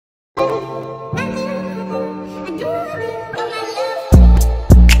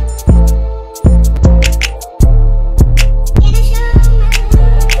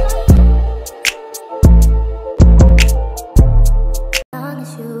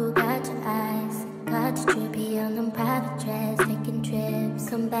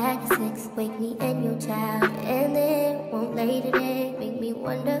Come back at 6, wake me and your child, and then won't lay today. Make me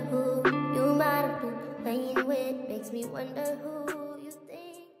wonder who you might have been playing with. Makes me wonder who you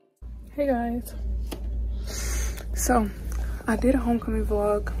think. Hey guys, so I did a homecoming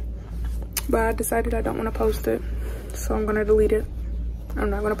vlog, but I decided I don't want to post it, so I'm gonna delete it. I'm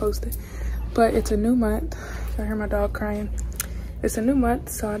not gonna post it, but it's a new month. I hear my dog crying. It's a new month,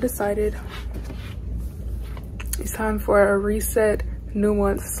 so I decided it's time for a reset, new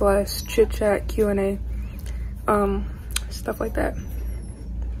month / chit chat, Q&A, stuff like that.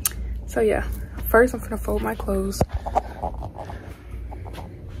 So yeah, first I'm gonna fold my clothes.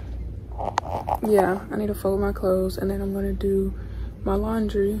 Yeah, I need to fold my clothes, and then I'm gonna do my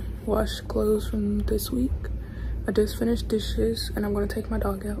laundry, wash clothes from this week. I just finished dishes, and I'm gonna take my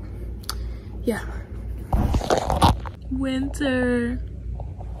dog out. Yeah. Winter.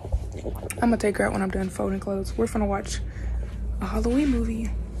 I'm gonna take her out when I'm done folding clothes. We're gonna watch a Halloween movie.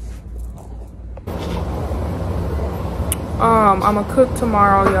 I'm gonna cook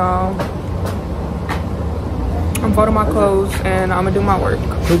tomorrow, y'all. I'm folding my clothes and I'm gonna do my work.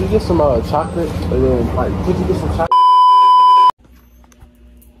 Could you get some chocolate? And then, like, could you get some chocolate?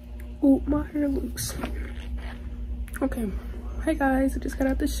 Ooh, my hair looks. Okay. Hey guys, I just got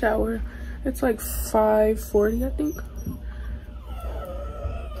out the shower. It's like 5:40, I think.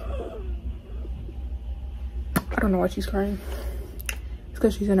 I don't know why she's crying. It's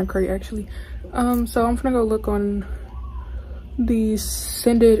because she's in her crate, actually. So I'm gonna go look on the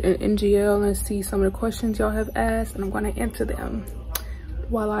Send It and NGL and see some of the questions y'all have asked, and I'm gonna answer them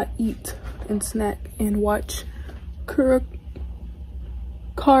while I eat and snack and watch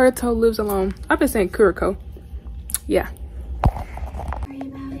𝐴𝐻𝐿 Lives Alone. I've been saying 𝐴𝐻𝐿. Yeah.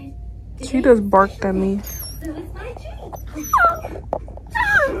 She just barked at me.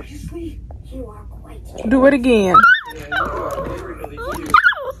 Do it again.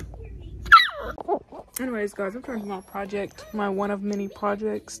 Anyways, guys, I'm trying to do my project, my one of many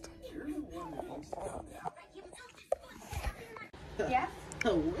projects. Yeah?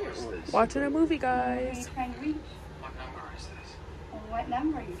 Watching a movie, guys. What number is this? What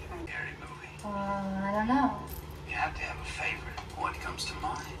number are you trying to reach? I don't know. You have to have a favorite. What comes to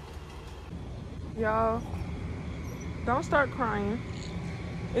mind? Y'all, don't start crying.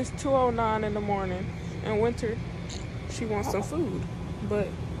 It's 2:09 in the morning. In winter, she wants some food, but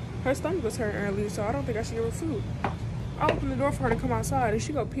her stomach was hurting earlier, so I don't think I should give her food. I opened the door for her to come outside, and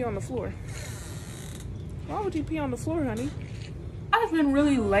she go pee on the floor. Why would you pee on the floor, honey? I've been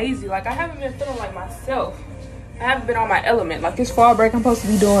really lazy. Like, I haven't been feeling like myself. I haven't been on my element. Like, this fall break, I'm supposed to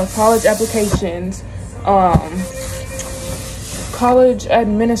be doing college applications, college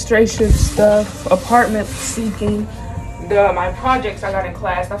administrative stuff, apartment seeking, my projects I got in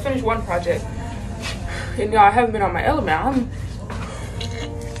class. I finished one project, and y'all, I haven't been on my element.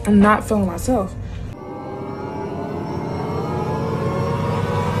 I'm not feeling myself.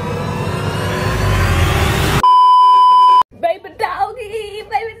 Baby doggy,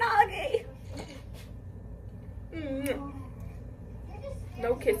 baby doggy.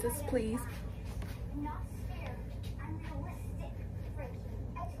 No kisses, please.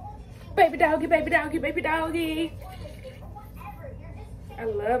 Baby doggy, baby doggy, baby doggy. I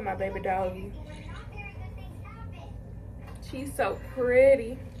love my baby doggy. She's so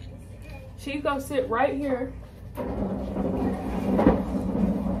pretty. She's gonna sit right here.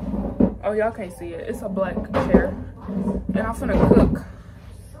 Oh, y'all can't see it. It's a black chair. And I'm finna cook.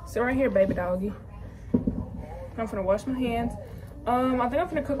 Sit right here, baby doggy. I'm finna wash my hands. I think I'm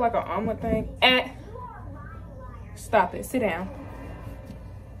finna cook like an omelet thing. Stop it. Sit down.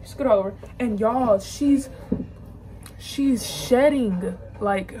 Scoot over. And y'all, she's shedding.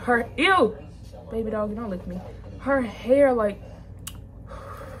 Like, her, ew. Baby doggy, don't lick me. Her hair, like,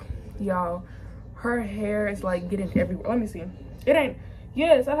 y'all, her hair is like getting everywhere. Let me see. It ain't,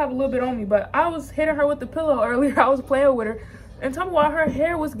 yes, I have a little bit on me, but I was hitting her with the pillow earlier. I was playing with her, and tell me why her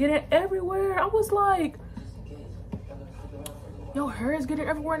hair was getting everywhere. I was like, yo, her hair is getting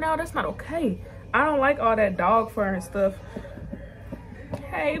everywhere now. That's not okay. I don't like all that dog fur and stuff.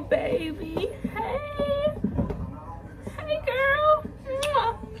 Hey, baby. Hey. Hey, girl.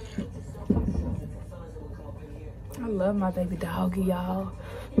 Mwah. I love my baby doggy, y'all.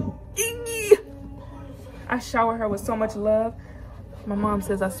 I shower her with so much love. My mom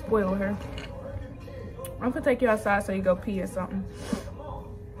says I spoil her. I'm gonna take you outside so you go pee or something.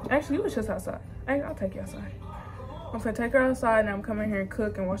 Actually, you was just outside. I'll take you outside. I'm gonna take her outside and I'm coming here and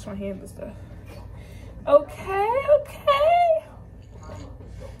cook and wash my hands and stuff. Okay, okay.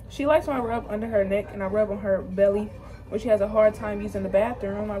 She likes when I rub under her neck and I rub on her belly when she has a hard time using the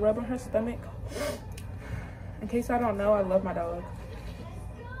bathroom. I rub on her stomach. In case I don't know, I love my dog.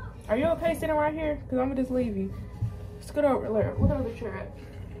 Are you okay sitting right here? Because I'm gonna just leave you. Scoot over, look where the chair at.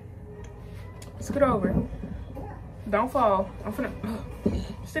 Scoot over. Don't fall. I'm finna,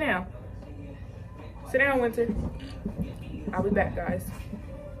 sit down. Sit down, Winter. I'll be back, guys.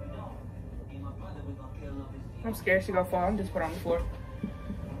 I'm scared she gonna fall. I'm just put her on the floor.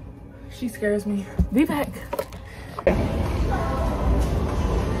 She scares me. Be back.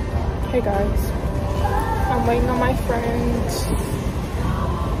 Hey guys. I'm waiting on my friends.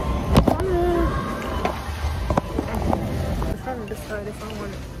 I'm trying to decide if I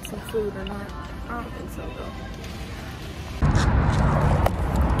want some food or not. I don't think so though.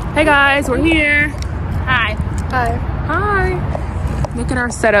 Hey guys, we're here. Hi. Hi. Hi. Look at our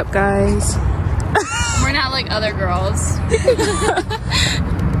setup, guys. We're not like other girls.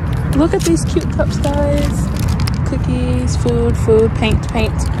 Look at these cute cups, guys. Cookies, food, paint,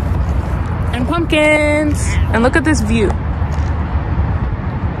 and pumpkins. And look at this view.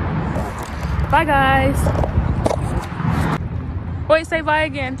 Bye, guys. Wait, say bye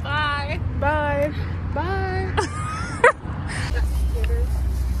again. Bye. Bye. Bye.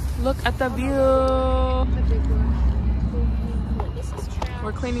 Look at the view.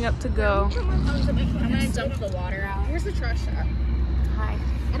 We're cleaning up to go. I'm gonna dump the water out. Where's the trash at? Hi.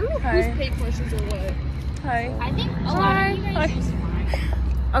 I don't know who's paid questions or what. Hi. I think a lot of you guys use mine.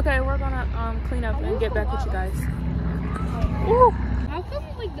 Okay, we're gonna clean up and get back with you guys. Woo. How come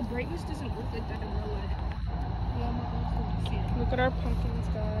like the brightness doesn't work like that in real life? Look at our pumpkins,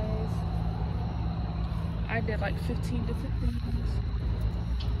 guys. I did like 15 different things.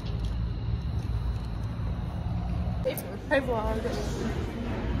 Hey vlog.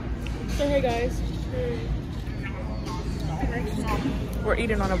 So hey guys. We're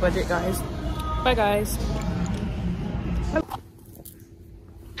eating on a budget, guys. Bye guys.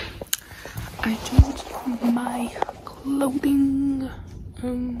 I changed my clothing.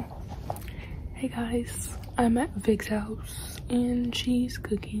 Hey guys. I'm at Vic's house and she's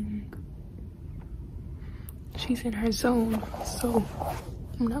cooking. She's in her zone, so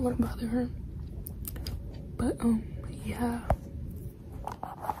I'm not gonna bother her. But yeah.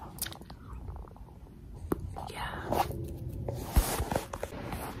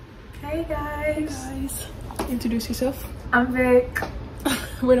 Hey guys. Hey guys. Introduce yourself. I'm Vic.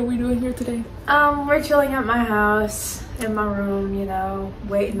 What are we doing here today? We're chilling at my house in my room, you know,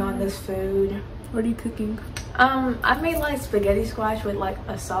 waiting on this food. What are you cooking? I made like spaghetti squash with like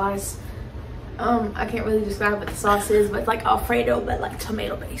a sauce. I can't really describe what the sauce is, but it's like Alfredo but like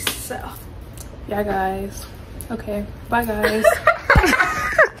tomato based. So yeah guys. Okay, bye guys.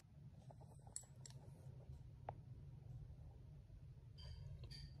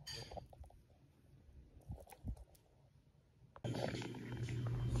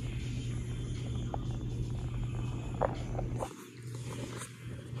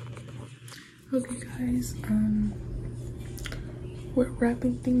 Okay guys, we're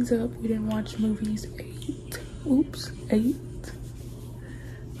wrapping things up. We didn't watch movies 8. Oops, 8.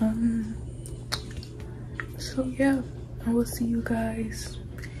 So yeah, I will see you guys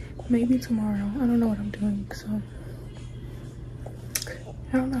maybe tomorrow. I don't know what I'm doing, so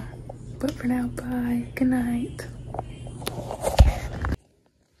I don't know. But for now, bye. Good night.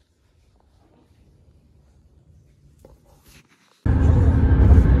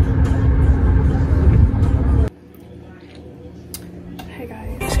 Hey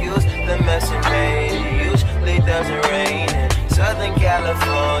guys. Excuse the mess you made. It usually doesn't rain in Southern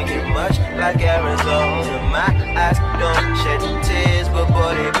California, much like Arizona. My eyes don't shed tears, but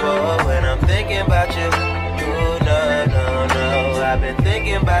boy they pour when I'm thinking about you. You no. I've been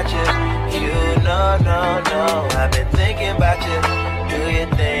thinking about you. You no. I've been thinking about you. Do you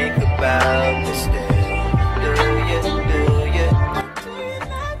think about me still? Do you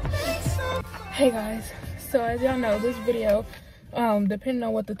not think so? Hey guys, so as y'all know, this video, depending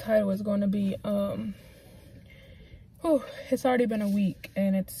on what the title is going to be, it's already been a week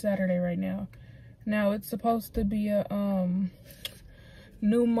and it's Saturday right now. Now it's supposed to be a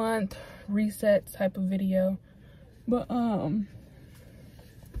new month reset type of video, but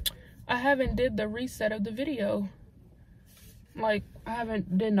I haven't did the reset of the video. Like, I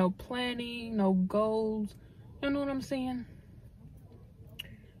haven't did no planning, no goals, you know what I'm saying?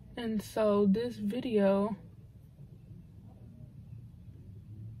 And so this video,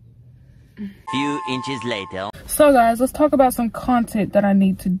 few inches later. So guys, let's talk about some content that I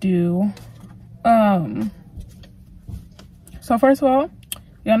need to do. So first of all,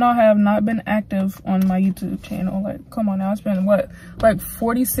 y'all know I have not been active on my YouTube channel. Like, come on now, it's been what, like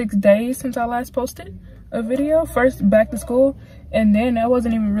 46 days since I last posted a video. First back to school, and then that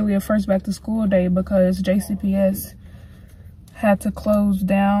wasn't even really a first back to school day because JCPS had to close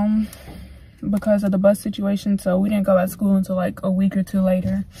down because of the bus situation, so we didn't go back to school until like a week or two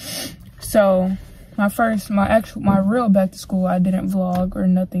later. So my real back to school, I didn't vlog or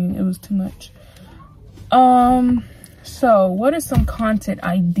nothing. It was too much. So what are some content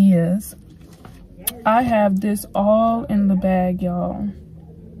ideas? I have this all in the bag, y'all.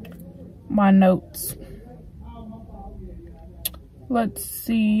 My notes. Let's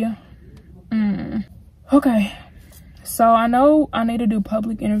see. Okay. So I know I need to do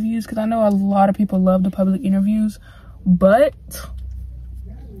public interviews because I know a lot of people love the public interviews, but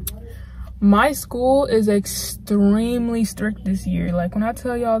my school is extremely strict this year. Like, when I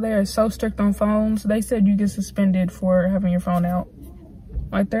tell y'all they are so strict on phones, they said you get suspended for having your phone out.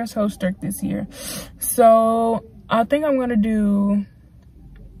 Like, they're so strict this year. So I think I'm gonna do,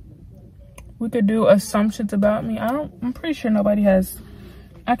 we could do assumptions about me. I'm pretty sure nobody has,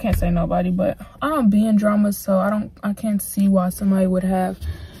 I can't say nobody, but I don't be in dramas, so I can't see why somebody would have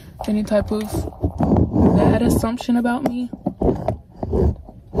any type of bad assumption about me.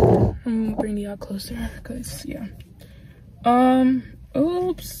 I'm gonna bring y'all closer, cause yeah.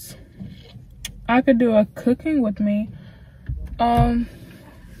 Oops. I could do a cooking with me.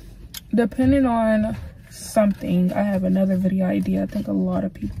 Depending on something, I have another video idea I think a lot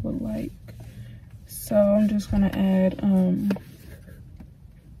of people would like. So I'm just gonna add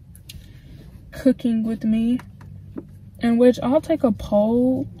cooking with me, in which I'll take a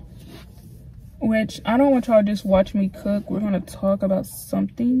poll, which I don't want y'all to just watch me cook. We're gonna talk about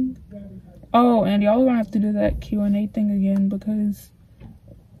something. Oh, and y'all gonna have to do that Q&A thing again because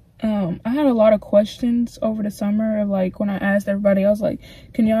I had a lot of questions over the summer of, like, when I asked everybody, I was like,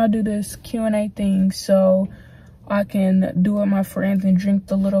 can y'all do this Q&A thing so I can do it with my friends and drink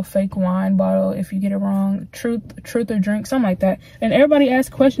the little fake wine bottle if you get it wrong, truth or drink, something like that. And everybody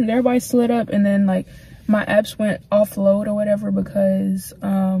asked questions, everybody slid up, and then like my apps went offload or whatever because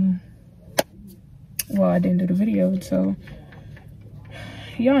well, I didn't do the video, so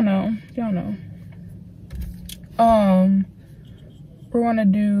y'all know. We're gonna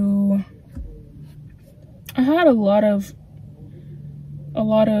do, I had a lot of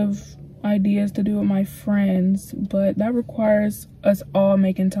ideas to do with my friends, but that requires us all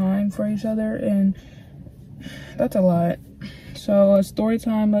making time for each other, and that's a lot. So a story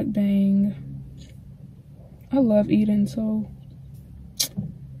time mukbang. I love eating, so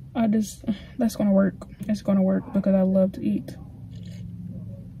that's gonna work. It's gonna work because I love to eat.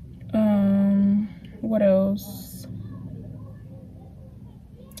 What else?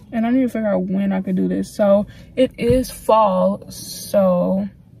 And I need to figure out when I could do this. So it is fall, so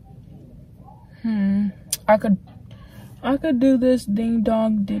I could do this ding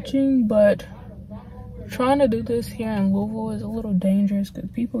dong ditching, but trying to do this here in Louisville is a little dangerous because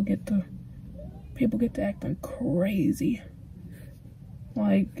people get to acting crazy.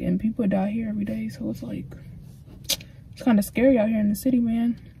 Like, and people die here every day, so it's like, it's kind of scary out here in the city,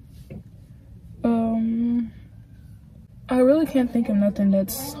 man. I really can't think of nothing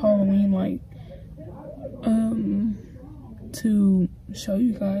that's Halloween like to show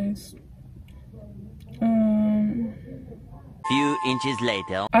you guys. Few inches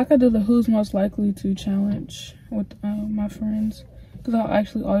later, I could do the who's most likely to challenge with my friends, because I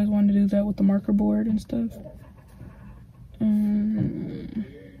actually always wanted to do that with the marker board and stuff.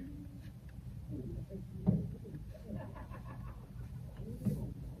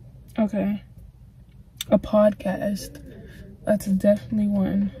 Okay, a podcast, that's definitely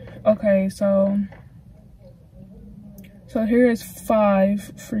one. Okay, so here is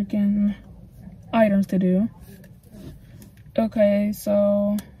 5 freaking items to do. Okay,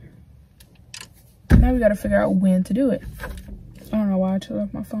 so now we gotta figure out when to do it. I don't know why I took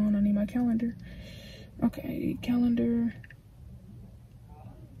off my phone. I need my calendar. Okay, calendar.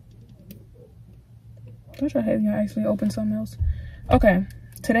 Don't y'all hate me? I actually opened something else. Okay,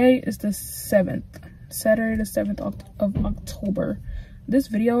 today is the 7th, Saturday the 7th of October. This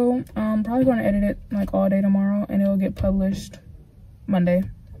video, I'm probably gonna edit it like all day tomorrow, and it'll get published Monday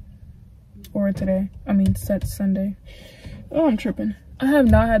or today. I mean, Sunday. Oh, I'm tripping. I have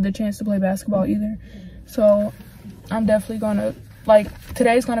not had the chance to play basketball either, so I'm definitely gonna, like,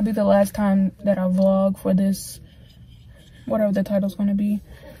 today's gonna be the last time that I vlog for this, whatever the title's gonna be.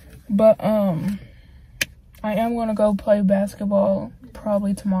 But I am gonna go play basketball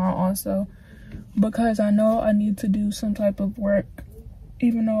probably tomorrow also. because I know I need to do some type of work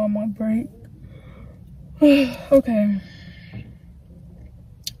even though I'm on break. Okay,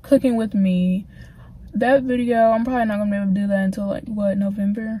 cooking with me, that video, I'm probably not gonna be able to do that until like what,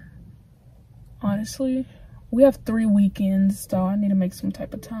 November? Honestly, we have 3 weekends, so I need to make some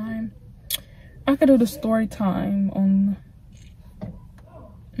type of time. I could do the story time on,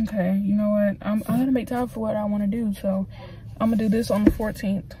 okay, you know what, I gotta make time for what I want to do, so I'm gonna do this on the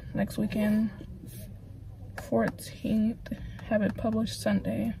 14th, next weekend. 14th, have it published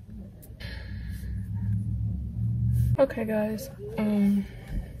Sunday. Okay guys,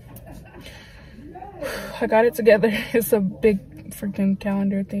 I got it together. It's a big freaking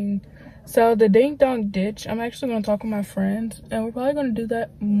calendar thing. So the ding dong ditch, I'm actually gonna talk with my friends, and we're probably gonna do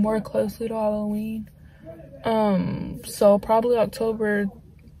that more closely to Halloween. So probably October,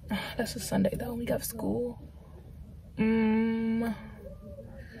 that's a Sunday though, we got school.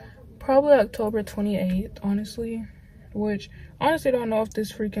 Probably October 28th, honestly. Which, honestly, don't know if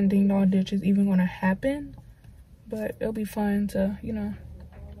this freaking ding dong ditch is even gonna happen. But it'll be fun to, you know.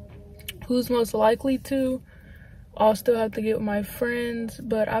 Who's most likely to? I'll still have to get with my friends.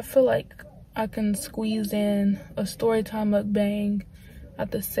 But I feel like I can squeeze in a story time mukbang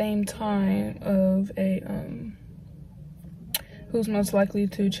at the same time of a who's most likely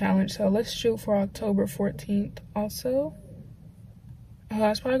to challenge. So let's shoot for October 14th also.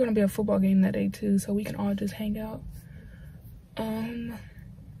 It's probably gonna be a football game that day too, so we can all just hang out.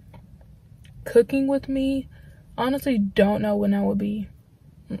 Cooking with me, honestly don't know when that will be.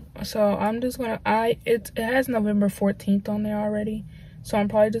 So I'm just gonna, it has November 14th on there already, so I'm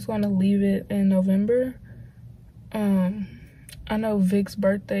probably just gonna leave it in November. I know Vic's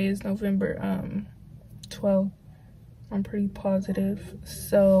birthday is November 12th. I'm pretty positive,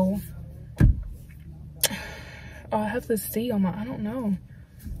 so I have to see on my, I don't know,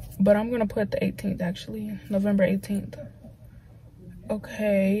 but I'm gonna put the 18th actually, November 18th.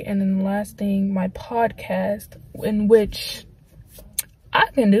 Okay, and then the last thing, my podcast, in which I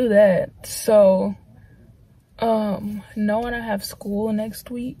can do that. So knowing I have school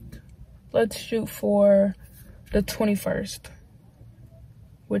next week, let's shoot for the 21st,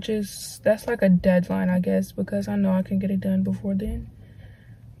 which is, that's like a deadline, I guess, because I know I can get it done before then.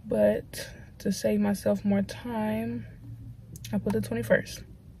 But to save myself more time, I put the 21st.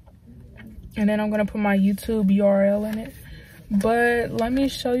 And then I'm gonna put my YouTube URL in it. But let me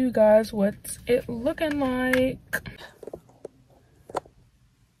show you guys what's it looking like.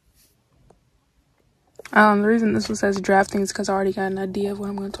 The reason this one says drafting is because I already got an idea of what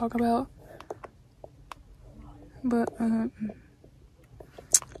I'm going to talk about. But there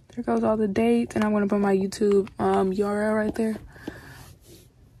goes all the dates, and I'm going to put my YouTube URL right there.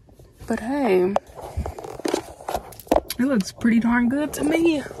 But hey, it looks pretty darn good to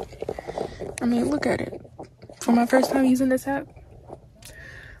me. I mean, look at it. For my first time using this app.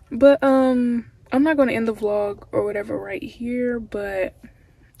 But I'm not going to end the vlog or whatever right here, but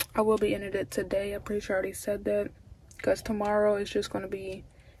I will be ending it today. I'm pretty sure I already said that, because tomorrow is just going to be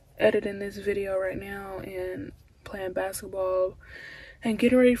editing this video right now and playing basketball and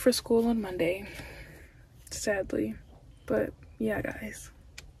getting ready for school on Monday, sadly. But yeah, guys.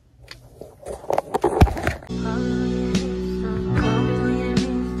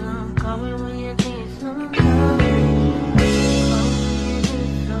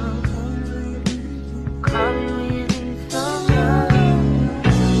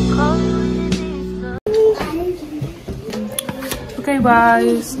 Okay,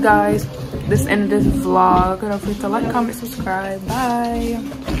 guys, this ended this vlog. Don't forget to like, comment, subscribe. Bye.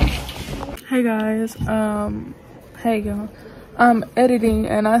 Hey guys, hey y'all. I'm editing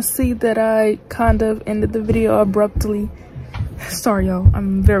and I see that I kind of ended the video abruptly. Sorry y'all,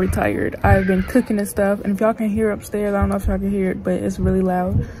 I'm very tired. I've been cooking and stuff, and if y'all can hear upstairs, I don't know if y'all can hear it, but it's really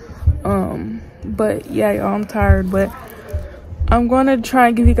loud. But yeah, y'all, I'm tired, but I'm gonna try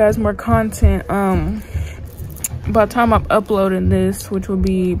and give you guys more content. By the time I'm uploading this, which will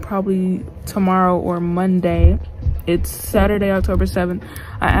be probably tomorrow or Monday, it's Saturday, October 7th.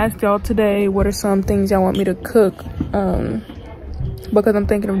 I asked y'all today what are some things y'all want me to cook, because I'm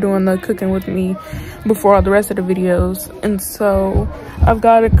thinking of doing the cooking with me before all the rest of the videos. And so I've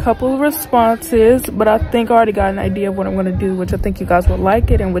got a couple of responses, but I think I already got an idea of what I'm going to do, which I think you guys will like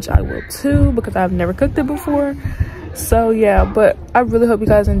it, and which I will too, because I've never cooked it before. So yeah, but I really hope you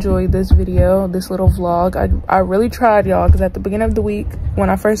guys enjoyed this video, this little vlog. I really tried, y'all, because at the beginning of the week when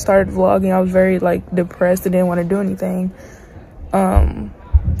I first started vlogging, I was very like depressed and didn't want to do anything,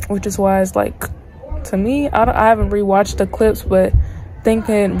 which is why it's like, to me, I haven't rewatched the clips, but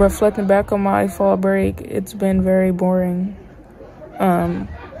reflecting back on my fall break, it's been very boring.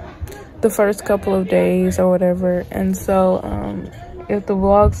 the first couple of days or whatever. And so if the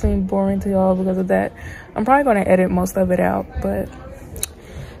vlog seemed boring to y'all because of that, I'm probably going to edit most of it out. But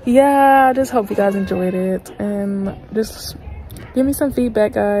yeah, I just hope you guys enjoyed it, and just give me some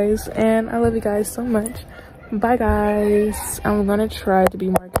feedback, guys. And I love you guys so much. Bye, guys. I'm gonna try to be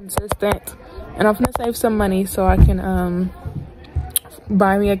more consistent, and I'm gonna save some money so I can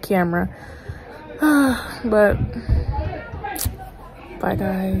buy me a camera. But bye,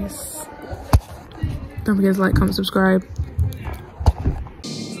 guys. Don't forget to like, comment, subscribe.